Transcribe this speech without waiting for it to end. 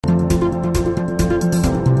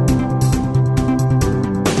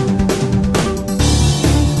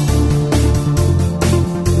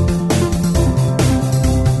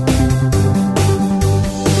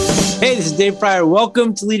Dave Pryor.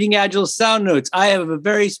 Welcome to Leading Agile Sound Notes. I have a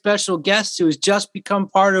very special guest who has just become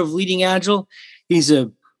part of Leading Agile. He's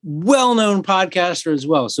a well-known podcaster as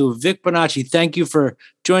well. So Vic Bonacci, thank you for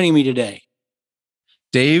joining me today.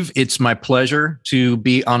 Dave, it's my pleasure to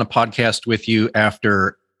be on a podcast with you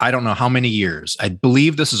after I don't know how many years. I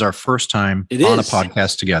believe this is our first time on a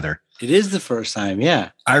podcast together. It is the first time, yeah.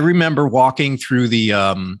 I remember walking through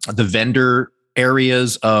the vendor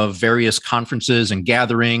areas of various conferences and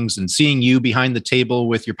gatherings and seeing you behind the table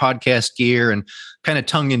with your podcast gear and kind of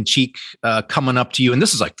tongue-in-cheek coming up to you. And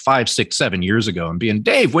this is like 5, 6, 7 years ago and being,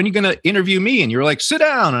 Dave, when are you going to interview me? And you're like, sit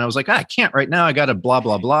down. And I was like, I can't right now. I got to blah,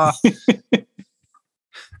 blah, blah.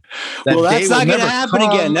 Well, that's not going to happen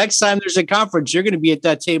again. Next time there's a conference, you're going to be at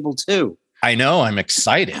that table too. I know. I'm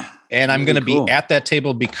excited. And I'm going to be at that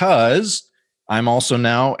table because I'm also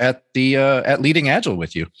now at the at Leading Agile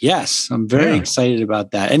with you. Yes, I'm very excited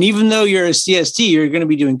about that. And even though you're a CST, you're going to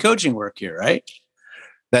be doing coaching work here, right?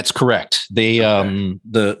 That's correct. They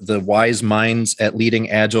the wise minds at Leading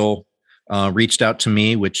Agile reached out to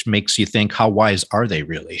me, which makes you think, how wise are they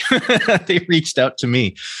really? They reached out to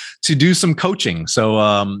me to do some coaching.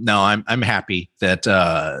 So no, I'm happy that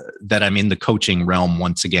that I'm in the coaching realm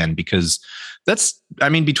once again, because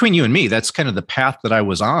between you and me, that's kind of the path that I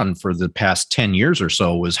was on for the past 10 years or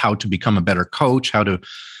so, was how to become a better coach, how to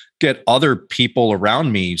get other people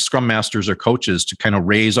around me, scrum masters or coaches, to kind of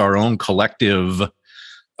raise our own collective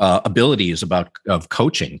abilities of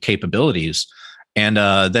coaching capabilities. And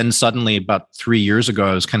then suddenly about 3 years ago,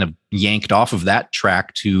 I was kind of yanked off of that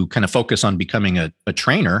track to kind of focus on becoming a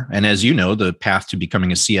trainer. And as you know, the path to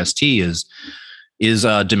becoming a CST is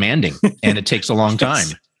demanding, and it takes a long time.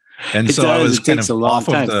 And so I was kind of off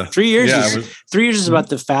of the 3 years. Yeah, 3 years is about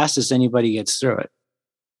the fastest anybody gets through it.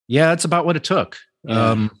 Yeah, it's about what it took.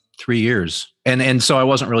 3 years. And so I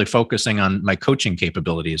wasn't really focusing on my coaching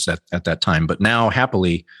capabilities at that time. But now,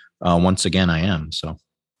 happily, once again, I am. So,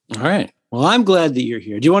 all right. Well, I'm glad that you're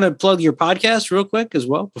here. Do you want to plug your podcast real quick as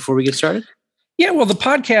well before we get started? Yeah, well, the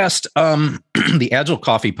podcast, the Agile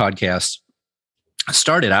Coffee podcast,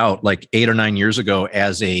 started out like 8 or 9 years ago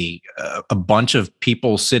as a bunch of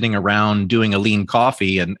people sitting around doing a lean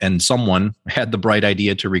coffee, and someone had the bright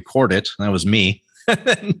idea to record it. That was me.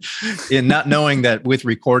 And not knowing that with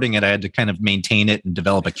recording it, I had to kind of maintain it and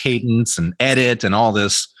develop a cadence and edit and all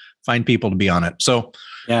this, find people to be on it. So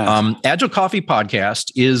Agile Coffee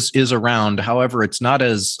podcast is around. However,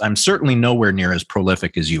 I'm certainly nowhere near as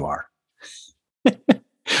prolific as you are.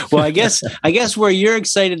 Well, I guess where you're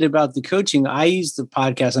excited about the coaching, I use the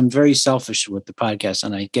podcast. I'm very selfish with the podcast,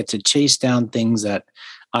 and I get to chase down things that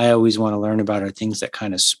I always want to learn about, or things that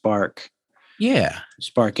kind of spark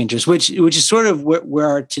interest, which is sort of where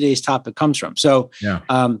our today's topic comes from. So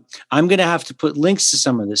I'm going to have to put links to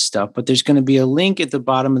some of this stuff, but there's going to be a link at the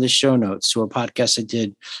bottom of the show notes to a podcast I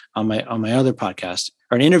did on my other podcast,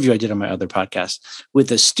 or an interview I did on my other podcast with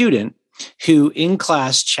a student who in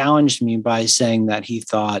class challenged me by saying that he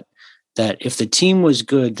thought that if the team was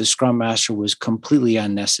good, the scrum master was completely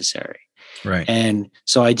unnecessary. Right. And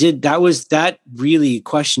so I did, that really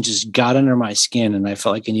question just got under my skin, and I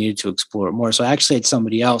felt like I needed to explore it more. So I actually had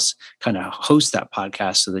somebody else kind of host that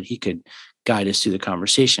podcast so that he could guide us through the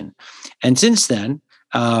conversation. And since then,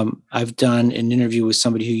 I've done an interview with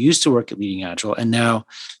somebody who used to work at Leading Agile, and now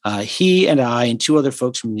he and I and 2 other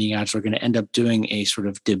folks from Leading Agile are going to end up doing a sort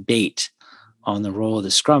of debate on the role of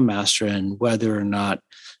the Scrum Master and whether or not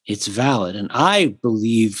it's valid. And I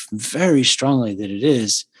believe very strongly that it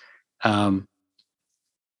is. The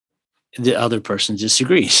other person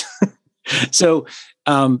disagrees. So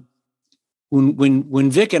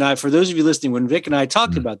when Vic and I, for those of you listening, when Vic and I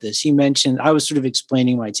talked about this, he mentioned, I was sort of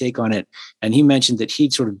explaining my take on it, and he mentioned that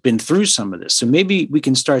he'd sort of been through some of this. So maybe we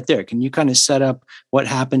can start there. Can you kind of set up what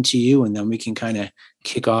happened to you, and then we can kind of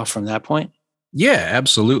kick off from that point? Yeah,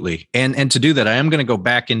 absolutely. And to do that, I am going to go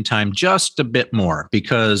back in time just a bit more,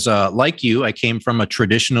 because like you, I came from a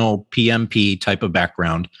traditional PMP type of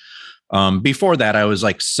background. Before that, I was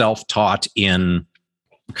like self-taught in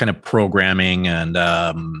kind of programming, and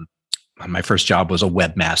my first job was a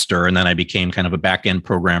webmaster, and then I became kind of a back-end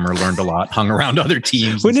programmer, learned a lot, hung around other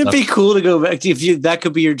teams. Wouldn't it be cool to go back to, that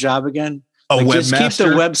could be your job again? Webmaster? Just keep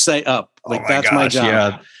the website up. That's my job.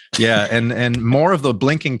 Yeah. Yeah. And more of the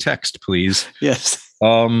blinking text, please. Yes.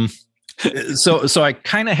 So I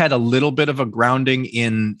kind of had a little bit of a grounding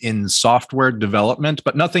in software development,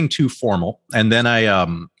 but nothing too formal. And then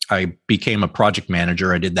I became a project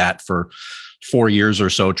manager. I did that for 4 years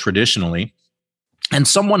or so traditionally. And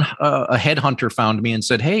someone, a headhunter, found me and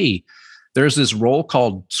said, "Hey, there's this role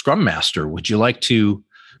called Scrum Master. Would you like to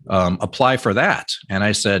apply for that. And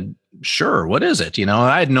I said, sure. What is it?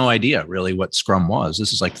 I had no idea really what Scrum was.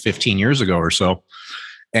 This is like 15 years ago or so.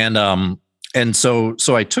 And so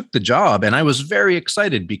I took the job, and I was very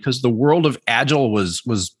excited because the world of Agile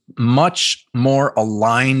was much more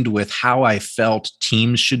aligned with how I felt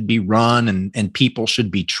teams should be run and people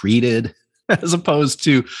should be treated, as opposed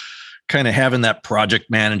to kind of having that project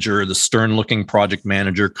manager, the stern looking project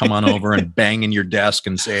manager, come on over and banging your desk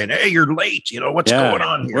and saying, "Hey, you're late. What's going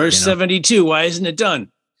on here? Where's 72? Why isn't it done?"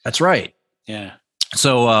 That's right. Yeah.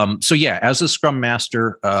 So yeah, as a Scrum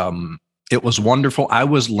Master, it was wonderful. I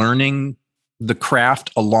was learning the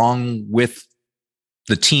craft along with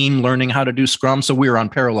the team learning how to do Scrum. So we were on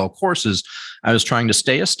parallel courses. I was trying to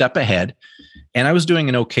stay a step ahead, and I was doing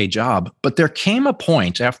an okay job. But there came a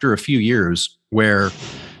point after a few years where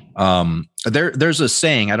there's a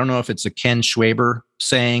saying. I don't know if it's a Ken Schwaber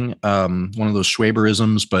saying, one of those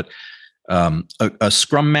Schwaberisms, but a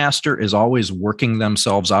Scrum Master is always working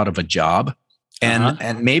themselves out of a job.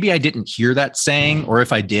 And maybe I didn't hear that saying, or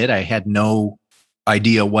if I did, I had no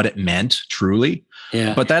idea what it meant truly.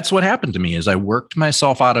 Yeah. But that's what happened to me, is I worked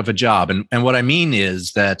myself out of a job. And what I mean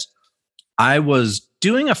is that I was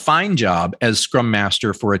doing a fine job as Scrum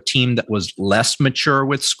Master for a team that was less mature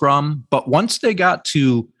with Scrum. But once they got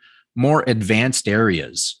to more advanced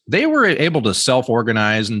areas, they were able to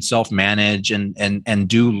self-organize and self-manage and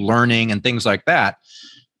do learning and things like that.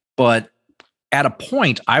 But at a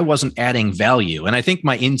point, I wasn't adding value. And I think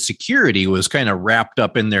my insecurity was kind of wrapped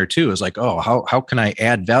up in there too. It's like, oh, how can I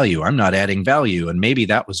add value? I'm not adding value. And maybe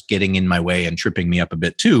that was getting in my way and tripping me up a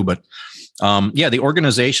bit too. But yeah, the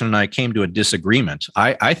organization and I came to a disagreement.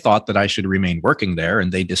 I thought that I should remain working there,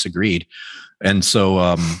 and they disagreed. And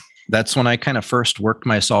so that's when I kind of first worked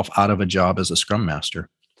myself out of a job as a Scrum Master.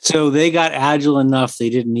 So they got agile enough they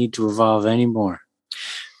didn't need to evolve anymore.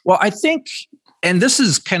 Well, I think, and this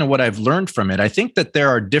is kind of what I've learned from it, I think that there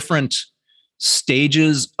are different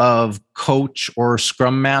stages of coach or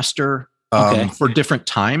Scrum Master for different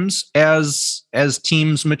times as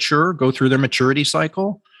teams mature, go through their maturity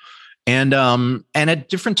cycle. And at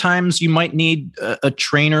different times, you might need a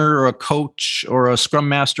trainer or a coach or a Scrum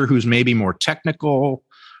Master who's maybe more technical.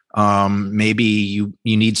 Maybe you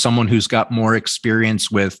need someone who's got more experience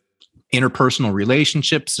with interpersonal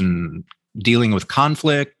relationships and dealing with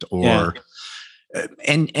conflict, or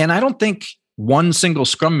and I don't think one single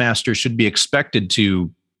Scrum Master should be expected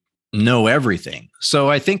to know everything. So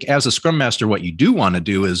I think as a Scrum Master, what you do want to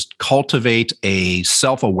do is cultivate a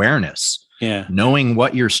self-awareness, knowing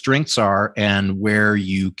what your strengths are and where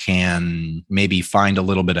you can maybe find a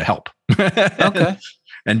little bit of help. Okay.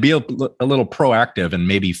 And be a little proactive and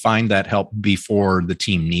maybe find that help before the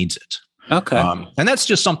team needs it. Okay. And that's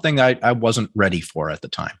just something I wasn't ready for at the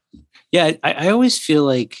time. Yeah, I always feel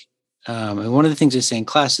like, and one of the things I say in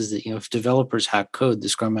class is that, if developers hack code, the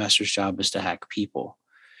Scrum Master's job is to hack people.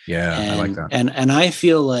 Yeah, I like that. And I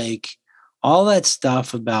feel like all that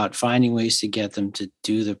stuff about finding ways to get them to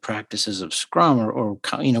do the practices of Scrum or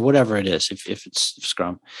whatever it is, if it's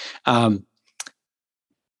Scrum,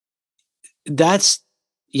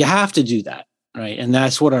 you have to do that, right? And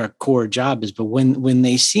that's what our core job is. But when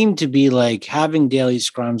they seem to be like having daily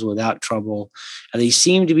scrums without trouble, and they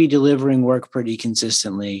seem to be delivering work pretty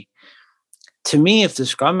consistently, to me, if the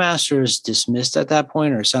Scrum Master is dismissed at that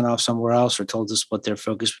point or sent off somewhere else or told to split their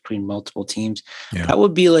focus between multiple teams, that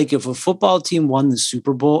would be like if a football team won the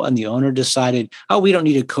Super Bowl and the owner decided, oh, we don't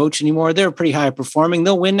need a coach anymore. They're pretty high performing.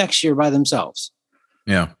 They'll win next year by themselves.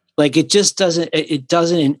 Yeah. Like it doesn't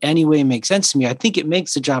in any way make sense to me. I think it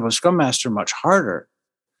makes the job of Scrum Master much harder.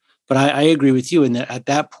 But I agree with you in that at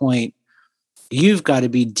that point, you've got to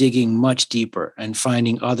be digging much deeper and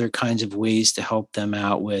finding other kinds of ways to help them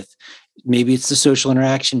out with, maybe it's the social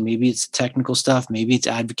interaction, maybe it's the technical stuff, maybe it's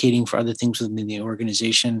advocating for other things within the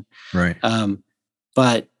organization. Right.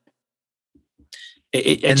 But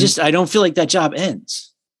I don't feel like that job ends.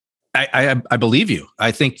 I believe you.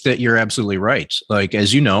 I think that you're absolutely right. Like,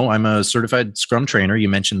 as you know, I'm a certified Scrum trainer. You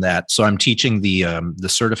mentioned that. So I'm teaching the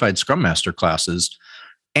certified Scrum Master classes.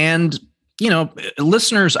 And,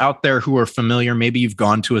 listeners out there who are familiar, maybe you've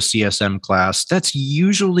gone to a CSM class. That's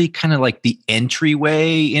usually kind of like the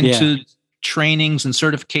entryway into trainings and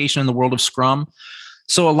certification in the world of Scrum.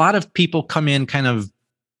 So a lot of people come in kind of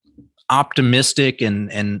optimistic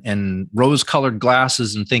and rose-colored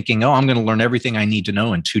glasses and thinking, oh, I'm going to learn everything I need to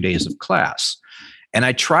know in 2 days of class. And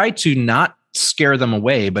I try to not scare them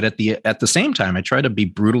away, but at the same time, I try to be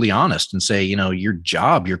brutally honest and say, your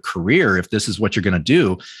job, your career, if this is what you're going to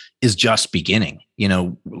do, is just beginning.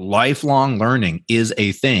 Lifelong learning is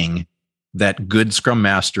a thing that good Scrum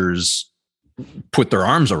Masters put their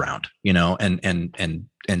arms around, and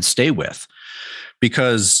stay with.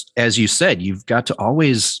 Because as you said, you've got to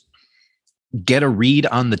always get a read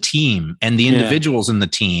on the team and the individuals in the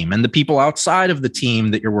team and the people outside of the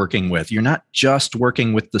team that you're working with. You're not just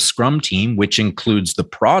working with the Scrum team, which includes the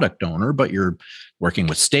product owner, but you're working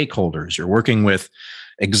with stakeholders. You're working with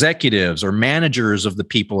executives or managers of the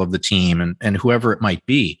people of the team and whoever it might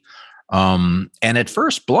be. And at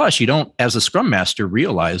first blush, you don't, as a Scrum Master,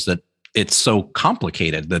 realize that it's so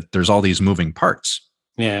complicated, that there's all these moving parts.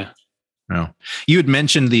 Yeah. You had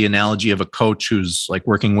mentioned the analogy of a coach who's like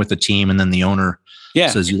working with a team and then the owner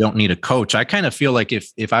says you don't need a coach. I kind of feel like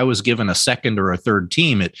if I was given a second or a third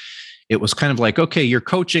team, it was kind of like, okay, you're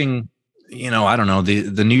coaching, I don't know,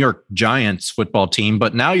 the New York Giants football team,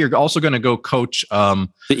 but now you're also going to go coach the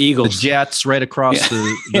Eagles, the Jets right across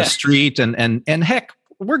the street. And heck,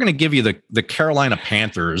 we're going to give you the Carolina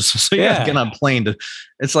Panthers. So you got to get on a plane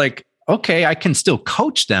it's like, okay, I can still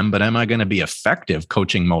coach them, but am I going to be effective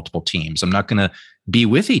coaching multiple teams? I'm not going to be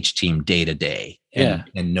with each team day to day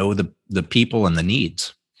and know the people and the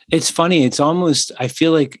needs. It's funny. It's almost, I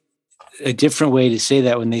feel like a different way to say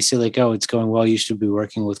that when they say like, oh, it's going well, you should be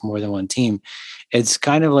working with more than one team. It's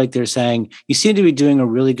kind of like they're saying, you seem to be doing a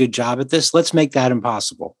really good job at this. Let's make that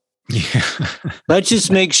impossible. Yeah. Let's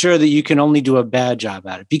just make sure that you can only do a bad job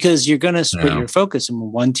at it, because you're going to split your focus. And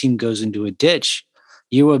when one team goes into a ditch,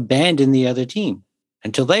 you abandon the other team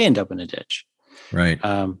until they end up in a ditch. Right.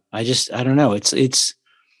 I don't know.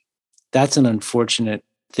 That's an unfortunate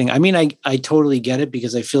thing. I mean, I totally get it,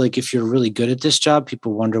 because I feel like if you're really good at this job,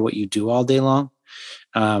 people wonder what you do all day long.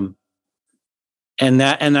 And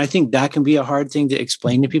I think that can be a hard thing to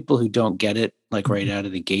explain to people who don't get it like right out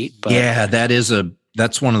of the gate. But yeah,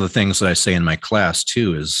 that's one of the things that I say in my class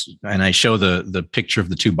too, and I show the picture of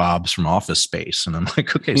the two Bobs from Office Space. And I'm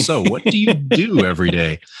like, okay, so what do you do every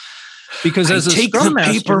day? Because as a take Scrum the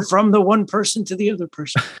Master, paper from the one person to the other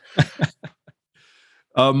person.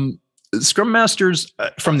 Scrum Masters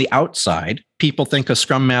from the outside, people think a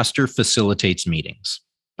Scrum Master facilitates meetings.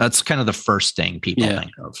 That's kind of the first thing people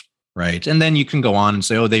think of, right? And then you can go on and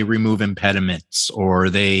say, oh, they remove impediments, or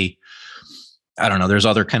I don't know, there's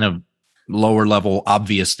other kind of lower level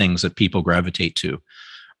obvious things that people gravitate to.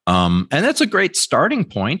 And that's a great starting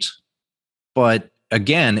point. But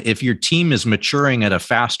again, if your team is maturing at a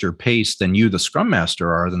faster pace than you, the Scrum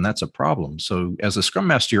Master, are, then that's a problem. So as a Scrum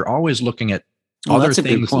Master, you're always looking at other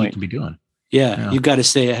things that you can be doing. Yeah. You've got to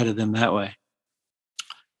stay ahead of them that way.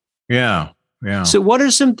 Yeah. Yeah. So what are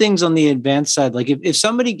some things on the advanced side? Like if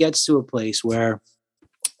somebody gets to a place where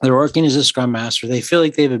they're working as a Scrum Master, they feel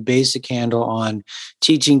like they have a basic handle on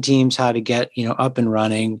teaching teams how to get, up and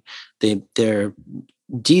running. They're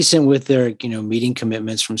decent with their, meeting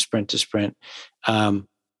commitments from sprint to sprint.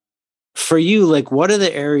 For you, like, what are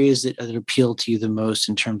the areas that appeal to you the most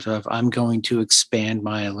in terms of I'm going to expand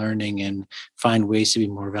my learning and find ways to be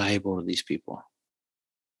more valuable to these people?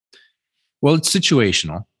 Well, it's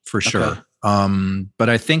situational for sure. But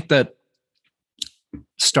I think that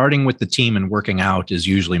starting with the team and working out is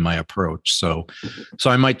usually my approach. So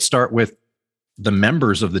I might start with the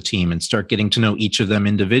members of the team and start getting to know each of them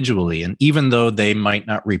individually. And even though they might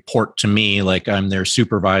not report to me like I'm their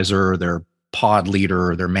supervisor or their pod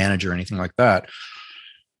leader or their manager or anything like that,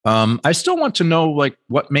 I still want to know like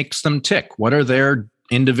what makes them tick. What are their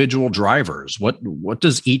individual drivers? What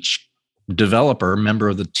does each developer member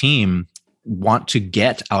of the team want to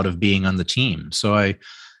get out of being on the team? So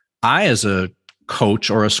I as a coach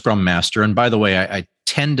or a Scrum Master, and by the way, I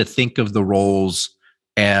tend to think of the roles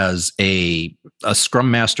as a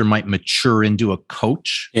Scrum Master might mature into a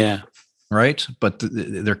coach. Yeah. Right. But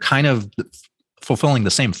they're kind of fulfilling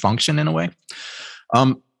the same function in a way.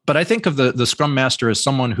 But I think of the Scrum Master as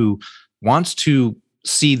someone who wants to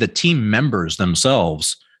see the team members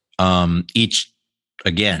themselves each,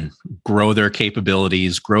 again, grow their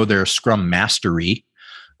capabilities, grow their Scrum mastery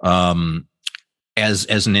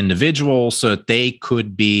as an individual, so that they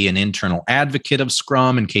could be an internal advocate of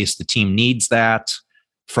Scrum in case the team needs that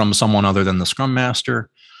from someone other than the Scrum Master.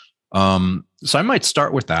 So I might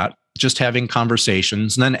start with that, just having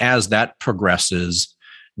conversations. And then as that progresses,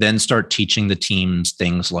 then start teaching the teams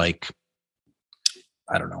things like,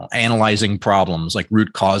 I don't know, analyzing problems like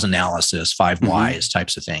root cause analysis, 5 whys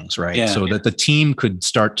types of things, right? Yeah. So that the team could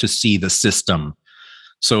start to see the system.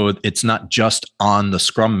 So it's not just on the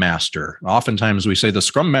Scrum Master. Oftentimes we say the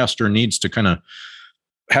Scrum Master needs to kind of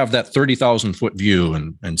have that 30,000 foot view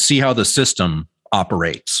and see how the system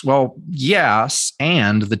operates. Well, yes,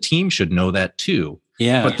 and the team should know that too.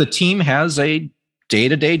 Yeah. But the team has a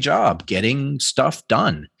day-to-day job getting stuff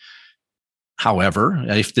done. However,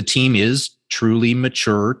 if the team is truly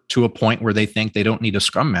mature to a point where they think they don't need a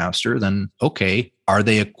scrum master, then okay, are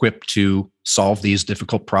they equipped to solve these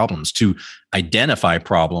difficult problems, to identify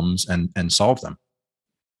problems and solve them?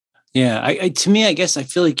 Yeah, to me, I guess I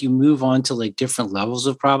feel like you move on to like different levels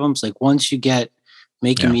of problems. Like once you get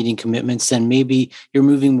making meeting commitments, then maybe you're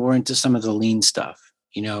moving more into some of the lean stuff,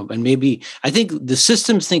 and maybe I think the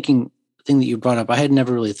systems thinking thing that you brought up, I had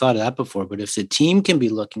never really thought of that before, but if the team can be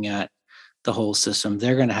looking at the whole system,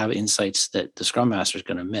 they're going to have insights that the scrum master is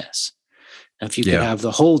going to miss. And if you could have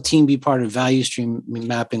the whole team be part of value stream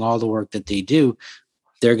mapping all the work that they do,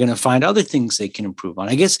 they're going to find other things they can improve on.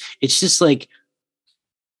 I guess it's just like,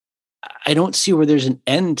 I don't see where there's an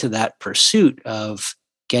end to that pursuit of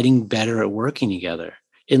getting better at working together,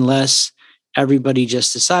 unless everybody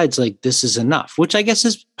just decides like this is enough, which I guess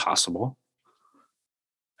is possible.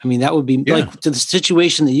 I mean, that would be like to the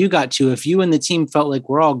situation that you got to. If you and the team felt like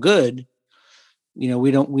we're all good,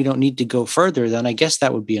 we don't need to go further, then I guess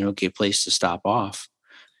that would be an okay place to stop off.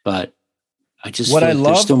 But I just what I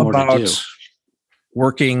love about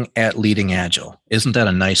working at Leading Agile, isn't that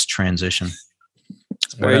a nice transition?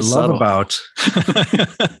 What I love about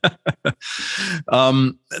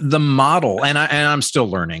the model, and I'm still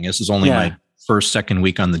learning. This is only my second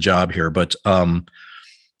week on the job here, but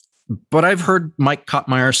I've heard Mike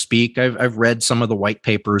Kottmeyer speak. I've read some of the white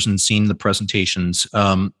papers and seen the presentations.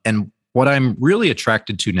 And what I'm really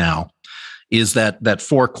attracted to now is that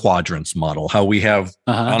 4 quadrants model. How we have,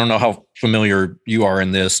 I don't know how familiar you are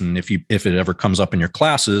in this, and if it ever comes up in your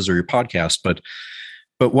classes or your podcast, but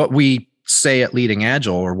what we say at Leading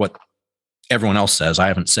Agile, or what everyone else says, I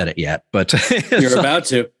haven't said it yet, but you're about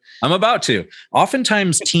to. I'm about to.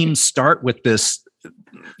 Oftentimes teams start with this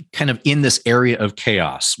kind of in this area of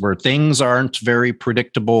chaos where things aren't very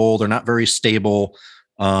predictable. They're not very stable.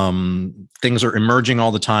 Things are emerging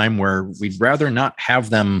all the time, where we'd rather not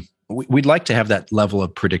have them. We'd like to have that level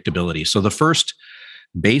of predictability. So the first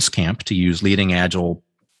base camp, to use Leading Agile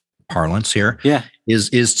parlance here,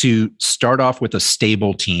 is to start off with a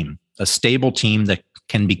stable team that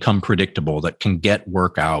can become predictable, that can get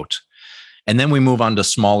work out. And then we move on to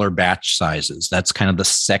smaller batch sizes. That's kind of the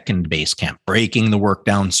second base camp, breaking the work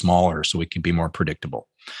down smaller so we can be more predictable.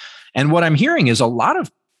 And what I'm hearing is a lot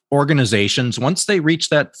of organizations, once they reach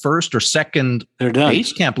that first or second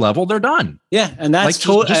base camp level, they're done. Yeah. And that's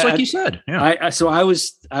just like you said. Yeah. So I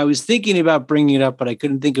was thinking about bringing it up, but I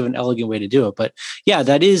couldn't think of an elegant way to do it. But yeah,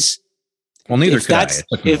 that is. Well, neither could I.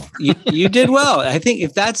 If you did well, I think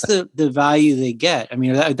if that's the value they get, I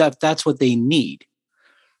mean, that's what they need.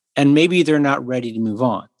 And maybe they're not ready to move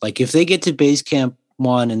on. Like if they get to base camp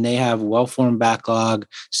 1 and they have well-formed backlog,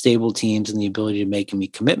 stable teams, and the ability to make and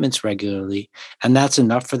meet commitments regularly, and that's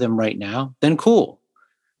enough for them right now, then cool.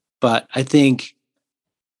 But I think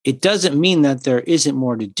it doesn't mean that there isn't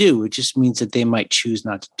more to do. It just means that they might choose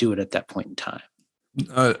not to do it at that point in time.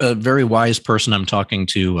 A very wise person I'm talking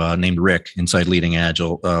to named Rick inside Leading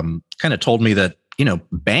Agile kind of told me that,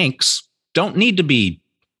 banks don't need to be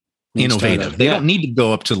innovative. They don't need to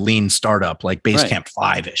go up to lean startup like Basecamp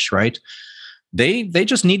 5-ish, right? They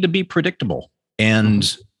just need to be predictable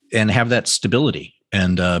and have that stability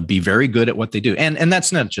and be very good at what they do. And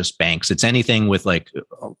that's not just banks. It's anything with like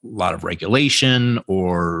a lot of regulation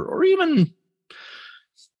or even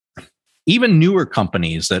newer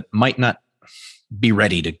companies that might not be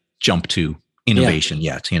ready to jump to innovation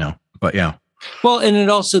yet, but yeah. Well, and it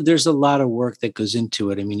also, there's a lot of work that goes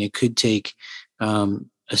into it. I mean, it could take a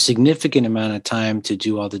significant amount of time to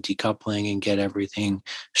do all the decoupling and get everything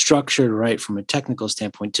structured right from a technical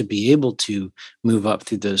standpoint to be able to move up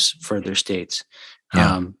through those further states.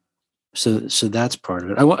 Yeah. So that's part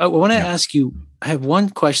of it. I want to ask you, I have one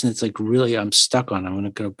question that's like really I'm stuck on. I want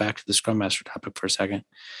to go back to the Scrum Master topic for a second.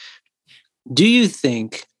 Do you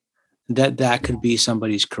think that could be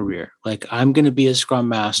somebody's career? Like I'm going to be a Scrum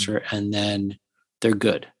Master and then they're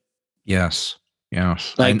good. Yes.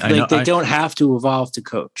 Yes. Like they don't have to evolve to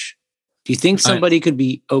coach. Do you think somebody could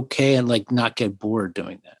be okay and like not get bored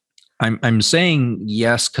doing that? I'm saying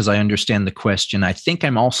yes because I understand the question. I think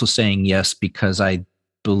I'm also saying yes because I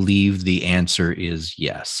believe the answer is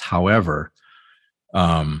yes. However,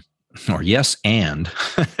 or yes and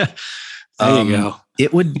there you go.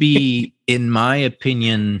 It would be, in my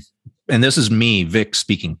opinion, and this is me, Vic,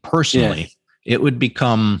 speaking personally, it would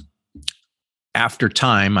become, after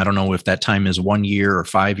time, I don't know if that time is 1 year or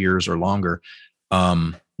 5 years or longer,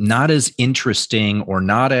 not as interesting or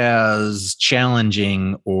not as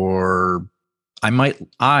challenging, or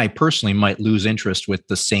I personally might lose interest with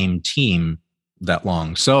the same team that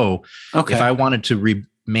long. So if I wanted to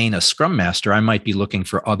remain a Scrum Master, I might be looking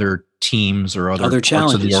for other teams or other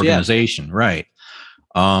parts of the organization. Right.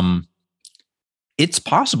 it's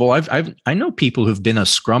possible. I know people who've been a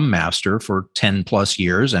Scrum Master for 10 plus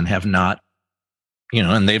years and have not,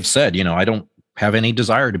 and they've said, I don't have any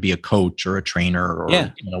desire to be a coach or a trainer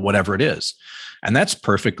or whatever it is. And that's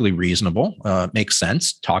perfectly reasonable. Makes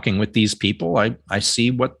sense. Talking with these people, I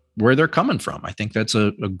see where they're coming from. I think that's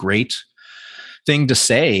a great thing to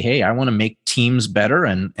say. Hey, I want to make teams better,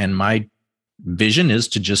 and my vision is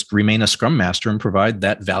to just remain a Scrum Master and provide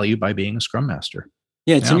that value by being a Scrum Master.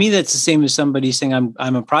 Yeah, to me, that's the same as somebody saying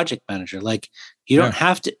I'm a project manager. Like, you don't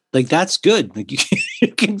have to, like, that's good. Like,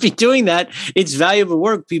 you can be doing that. It's valuable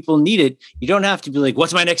work. People need it. You don't have to be like,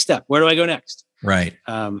 what's my next step? Where do I go next? Right.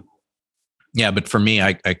 But for me,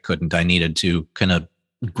 I couldn't. I needed to kind of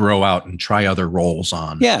grow out and try other roles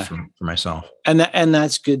on for myself. And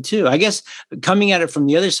that's good too. I guess coming at it from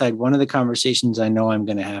the other side, one of the conversations I know I'm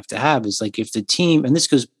going to have is like, if the team, and this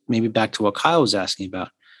goes maybe back to what Kyle was asking about,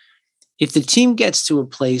 if the team gets to a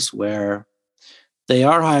place where they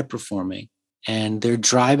are high performing and they're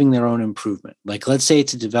driving their own improvement, like let's say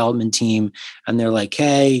it's a development team and they're like,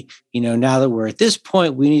 hey, now that we're at this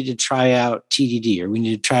point, we need to try out TDD, or we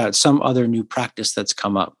need to try out some other new practice that's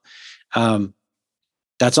come up.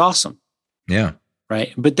 That's awesome. Yeah.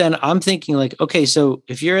 Right. But then I'm thinking like, okay, so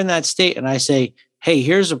if you're in that state and I say, hey,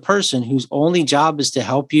 here's a person whose only job is to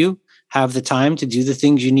help you have the time to do the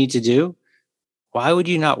things you need to do, why would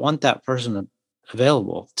you not want that person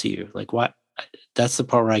available to you? Like, why? That's the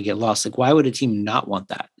part where I get lost. Like, why would a team not want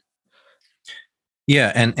that?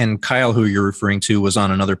 Yeah. And Kyle, who you're referring to, was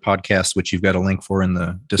on another podcast, which you've got a link for in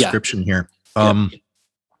the description here.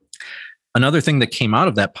 Another thing that came out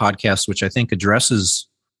of that podcast, which I think addresses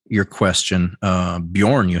your question,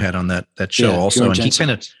 Bjorn, you had on that show also. And he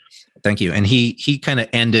kind of, thank you. And he kind of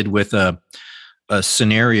ended with a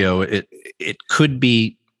scenario. It could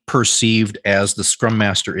be perceived as the Scrum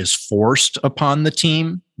Master is forced upon the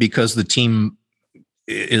team because the team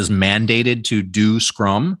is mandated to do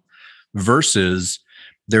Scrum, versus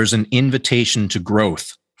there's an invitation to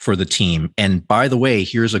growth for the team. And by the way,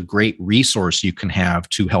 here's a great resource you can have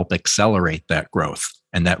to help accelerate that growth.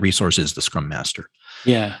 And that resource is the Scrum Master.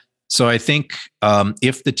 Yeah. So I think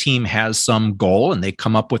if the team has some goal and they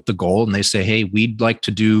come up with the goal and they say, hey, we'd like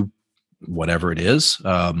to do whatever it is,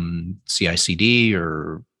 CI/CD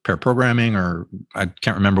or pair programming, or I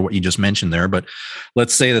can't remember what you just mentioned there, but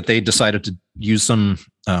let's say that they decided to use some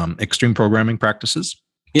extreme programming practices.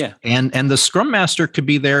 Yeah. And the Scrum Master could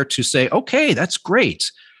be there to say, okay, that's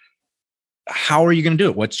great. How are you going to do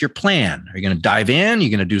it? What's your plan? Are you going to dive in? Are you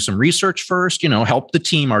going to do some research first? Help the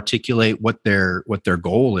team articulate what their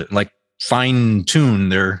goal is, like fine tune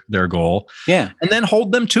their goal. Yeah. And then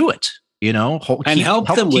hold them to it, help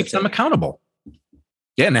keep them accountable.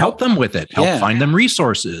 Yeah. And help them with it. Help find them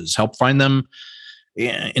resources, help find them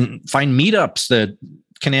and find meetups that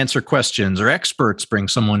can answer questions, or experts, bring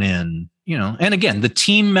someone in, and again, the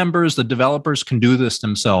team members, the developers can do this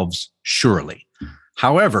themselves, surely.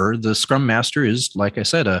 However, the Scrum Master is, like I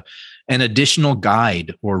said, an additional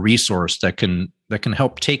guide or resource that can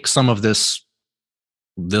help take some of this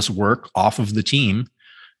work off of the team,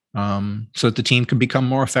 so that the team can become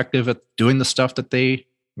more effective at doing the stuff that they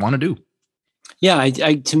want to do. Yeah,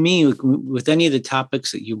 to me, with any of the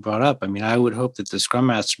topics that you brought up, I mean, I would hope that the Scrum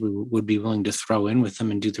Master would be willing to throw in with them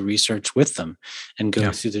and do the research with them and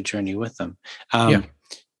go through the journey with them.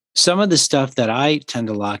 Some of the stuff that I tend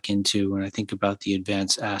to lock into when I think about the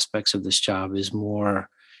advanced aspects of this job is more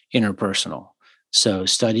interpersonal. So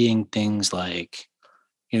studying things like,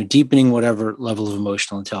 deepening whatever level of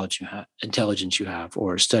emotional intelligence you have,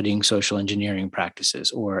 or studying social engineering practices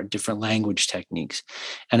or different language techniques.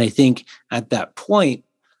 And I think at that point,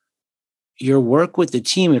 your work with the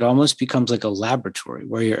team, it almost becomes like a laboratory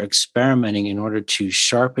where you're experimenting in order to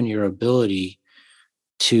sharpen your ability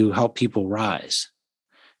to help people rise.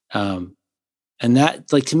 And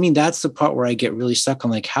that, like, to me, that's the part where I get really stuck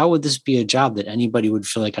on, like, how would this be a job that anybody would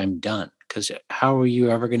feel like I'm done? Because how are you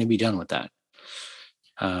ever going to be done with that?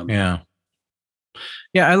 I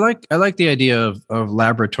like the idea of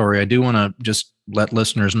laboratory. I do want to just let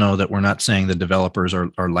listeners know that we're not saying the developers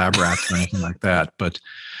are lab rats or anything like that, but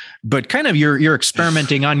kind of you're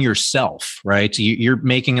experimenting on yourself, right? You're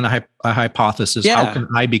making a hypothesis. Yeah. How can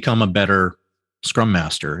I become a better Scrum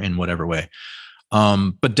Master in whatever way?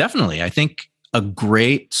 But definitely, I think a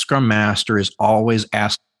great Scrum Master is always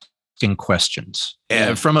asking questions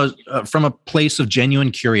from a place of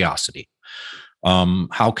genuine curiosity.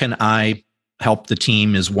 How can I help the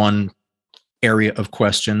team is one area of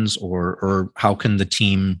questions, or how can the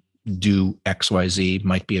team do XYZ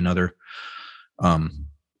might be another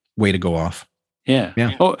way to go off. Yeah.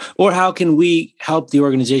 Yeah. Or how can we help the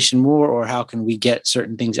organization more? Or how can we get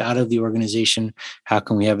certain things out of the organization? How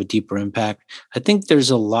can we have a deeper impact? I think there's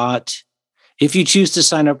a lot, if you choose to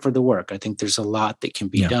sign up for the work, I think there's a lot that can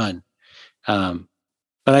be done.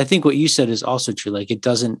 But I think what you said is also true. Like it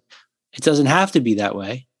doesn't have to be that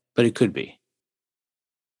way, but it could be.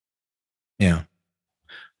 Yeah.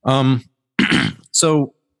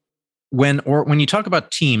 So when you talk about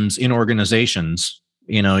teams in organizations,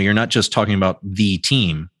 you're not just talking about the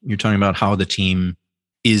team. You're talking about how the team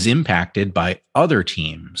is impacted by other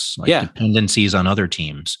teams, like dependencies on other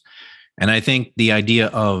teams. And I think the idea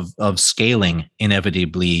of scaling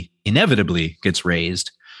inevitably gets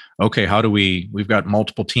raised. Okay, how do we've got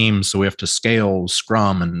multiple teams, so we have to scale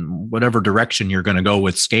Scrum, and whatever direction you're going to go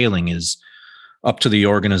with scaling is up to the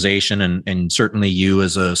organization. And certainly you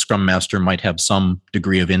as a Scrum Master might have some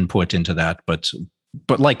degree of input into that, but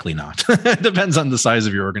likely not. It depends on the size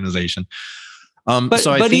of your organization.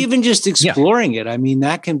 But even just exploring it, I mean,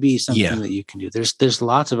 that can be something that you can do. There's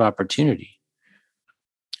lots of opportunity.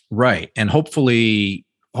 Right. And hopefully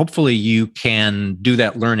you can do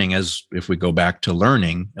that learning. As if we go back to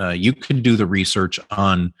learning, you can do the research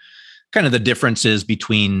on kind of the differences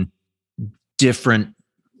between different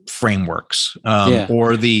frameworks,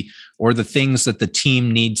 or the things that the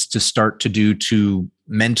team needs to start to do to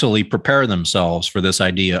mentally prepare themselves for this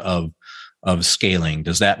idea of scaling.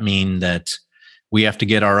 Does that mean that we have to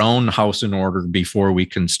get our own house in order before we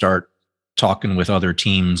can start talking with other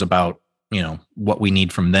teams about, what we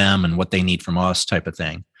need from them and what they need from us, type of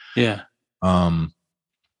thing? Yeah.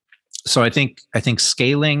 So I think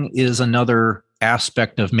scaling is another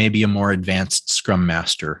aspect of maybe a more advanced Scrum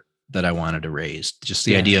Master that I wanted to raise. Just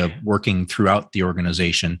the idea of working throughout the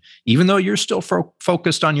organization, even though you're still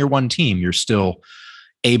focused on your one team, you're still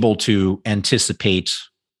able to anticipate,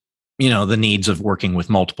 the needs of working with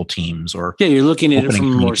multiple teams, or you're looking at it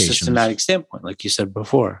from a more systematic standpoint, like you said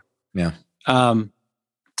before. Yeah.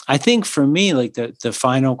 I think for me, like the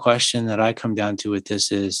final question that I come down to with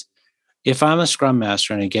this is, if I'm a Scrum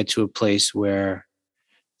Master and I get to a place where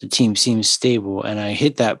the team seems stable and I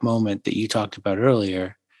hit that moment that you talked about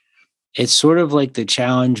earlier, it's sort of like the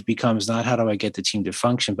challenge becomes not how do I get the team to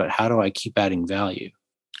function, but how do I keep adding value?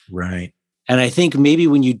 Right. And I think maybe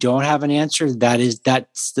when you don't have an answer,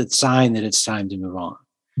 that's the sign that it's time to move on.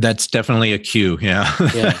 That's definitely a cue. Yeah.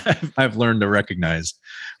 I've learned to recognize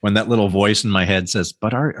when that little voice in my head says,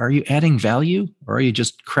 but are you adding value, or are you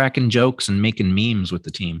just cracking jokes and making memes with the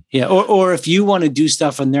team? Yeah. Or if you want to do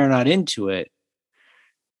stuff and they're not into it,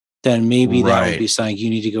 then maybe that would be something you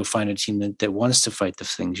need to go find a team that wants to fight the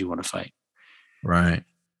things you want to fight. Right.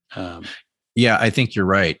 Yeah, I think you're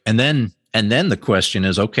right. And then the question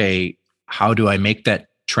is, okay, how do I make that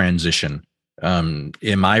transition? Am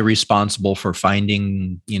I responsible for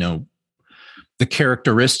finding, the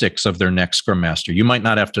characteristics of their next Scrum Master? You might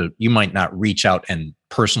not reach out and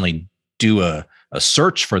personally do a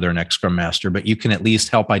search for their next Scrum Master, but you can at least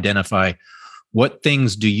help identify what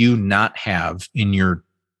things do you not have in your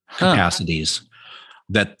capacities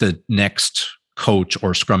that the next coach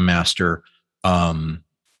or Scrum Master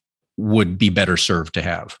would be better served to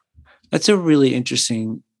have. That's a really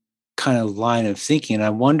interesting kind of line of thinking. And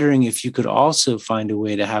I'm wondering if you could also find a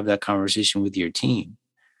way to have that conversation with your team.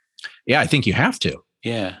 Yeah, I think you have to.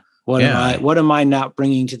 Yeah. What am I not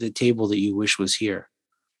bringing to the table that you wish was here?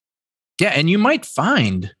 Yeah. And you might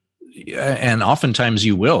find, and oftentimes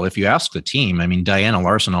you will, if you ask the team. I mean, Diana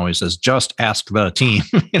Larson always says, just ask the team.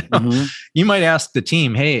 You might ask the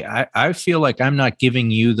team, hey, I feel like I'm not giving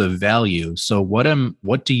you the value. So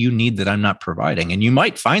what do you need that I'm not providing? And you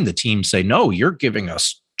might find the team say, no, you're giving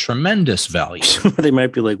us tremendous value. They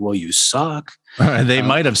might be like, well, you suck. They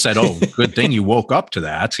might have said, oh, good thing you woke up to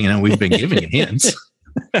that. We've been giving you hints.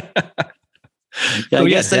 I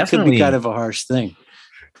guess that could be kind of a harsh thing.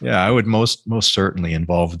 Yeah, I would most certainly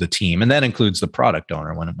involve the team. And that includes the product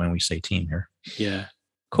owner when we say team here. Yeah.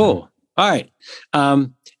 Cool. All right.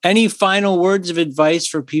 Any final words of advice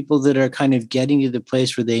for people that are kind of getting to the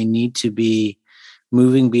place where they need to be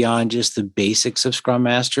moving beyond just the basics of Scrum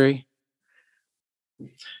Mastery?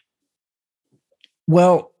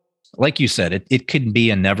 Well, like you said, it can be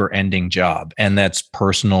a never-ending job, and that's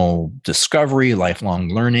personal discovery, lifelong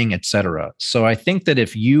learning, etc. So I think that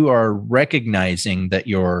if you are recognizing that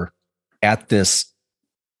you're at this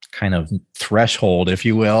kind of threshold, if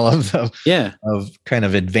you will, of kind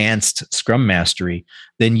of advanced Scrum Mastery,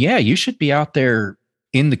 then you should be out there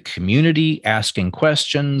in the community, asking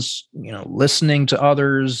questions, listening to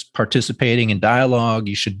others, participating in dialogue.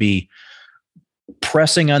 You should be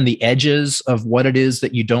pressing on the edges of what it is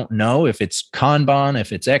that you don't know, if it's Kanban,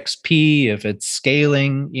 if it's XP, if it's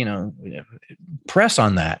scaling, press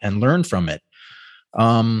on that and learn from it.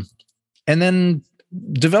 And then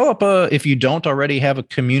develop if you don't already have a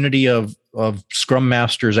community of Scrum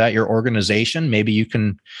Masters at your organization, maybe you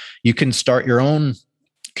can start your own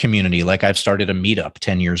community. Like I've started a meetup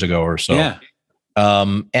 10 years ago or so. Yeah.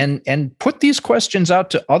 And put these questions out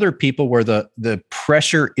to other people where the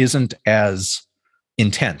pressure isn't as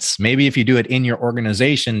intense. Maybe if you do it in your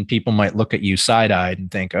organization, people might look at you side-eyed and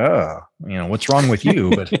think, "Oh, what's wrong with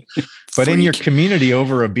you?" But in your community,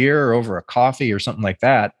 over a beer or over a coffee or something like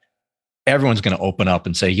that, everyone's going to open up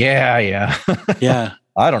and say, "Yeah, yeah."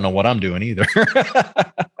 I don't know what I'm doing either.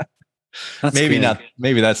 Maybe good. not.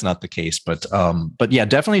 Maybe that's not the case, but yeah,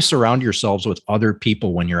 definitely surround yourselves with other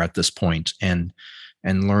people when you're at this point and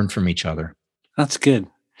learn from each other. That's good.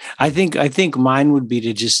 I think mine would be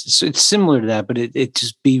to just, it's similar to that, but it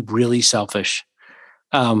just be really selfish.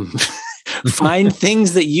 Find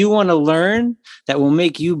things that you want to learn that will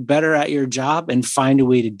make you better at your job and find a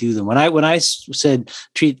way to do them. When I said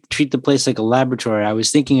treat the place like a laboratory, I was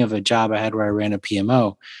thinking of a job I had where I ran a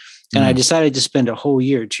PMO. And I decided to spend a whole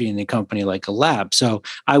year treating the company like a lab. So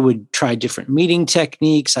I would try different meeting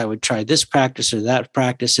techniques. I would try this practice or that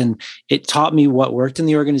practice. And it taught me what worked in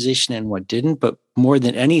the organization and what didn't. But more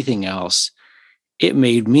than anything else, it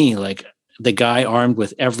made me like the guy armed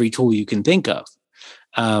with every tool you can think of.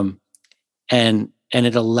 And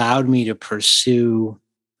it allowed me to pursue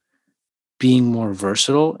being more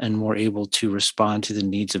versatile and more able to respond to the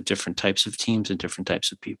needs of different types of teams and different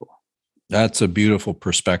types of people. That's a beautiful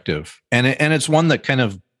perspective. And it's one that kind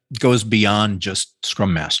of goes beyond just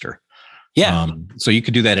Scrum Master. Yeah. So you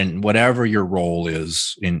could do that in whatever your role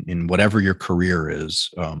is, in whatever your career is.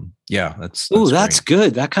 That's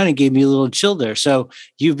good. That kind of gave me a little chill there. So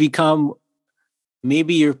you've become,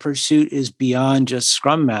 maybe your pursuit is beyond just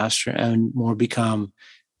Scrum Master and more become,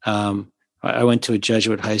 I went to a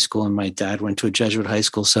Jesuit high school and my dad went to a Jesuit high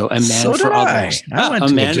school. So a man for others. I went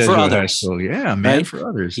to a Jesuit high school. Yeah, a man for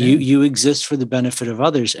others. Yeah. You exist for the benefit of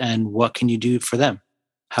others. And what can you do for them?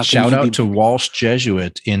 Shout out to Walsh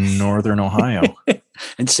Jesuit in Northern Ohio.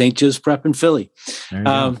 And St. Joe's Prep in Philly.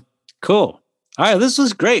 Cool. All right. This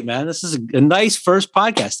was great, man. This is a nice first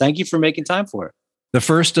podcast. Thank you for making time for it. The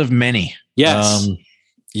first of many. Yes.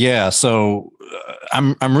 So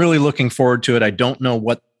I'm really looking forward to it. I don't know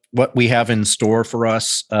what we have in store for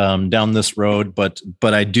us down this road, but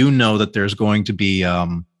I do know that there's going to be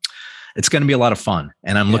it's going to be a lot of fun,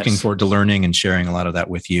 and I'm looking forward to learning and sharing a lot of that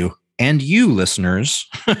with you and you listeners,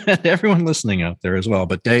 everyone listening out there as well.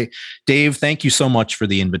 But Dave, thank you so much for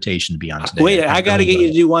the invitation to be on today. Wait, I got to get you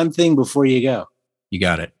to do one thing before you go. You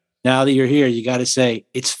got it. Now that you're here, you got to say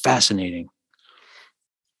it's fascinating.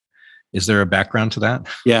 Is there a background to that?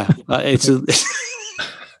 Yeah,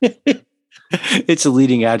 it's a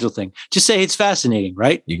leading Agile thing. Just say it's fascinating,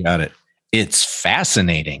 right? You got it. It's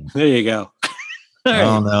fascinating. There you go.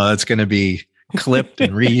 Oh no, that's going to be clipped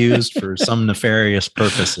and reused for some nefarious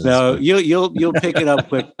purposes. No, you'll pick it up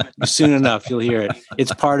quick soon enough. You'll hear it.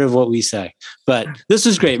 It's part of what we say. But this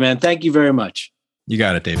is great, man. Thank you very much. You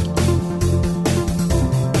got it, David.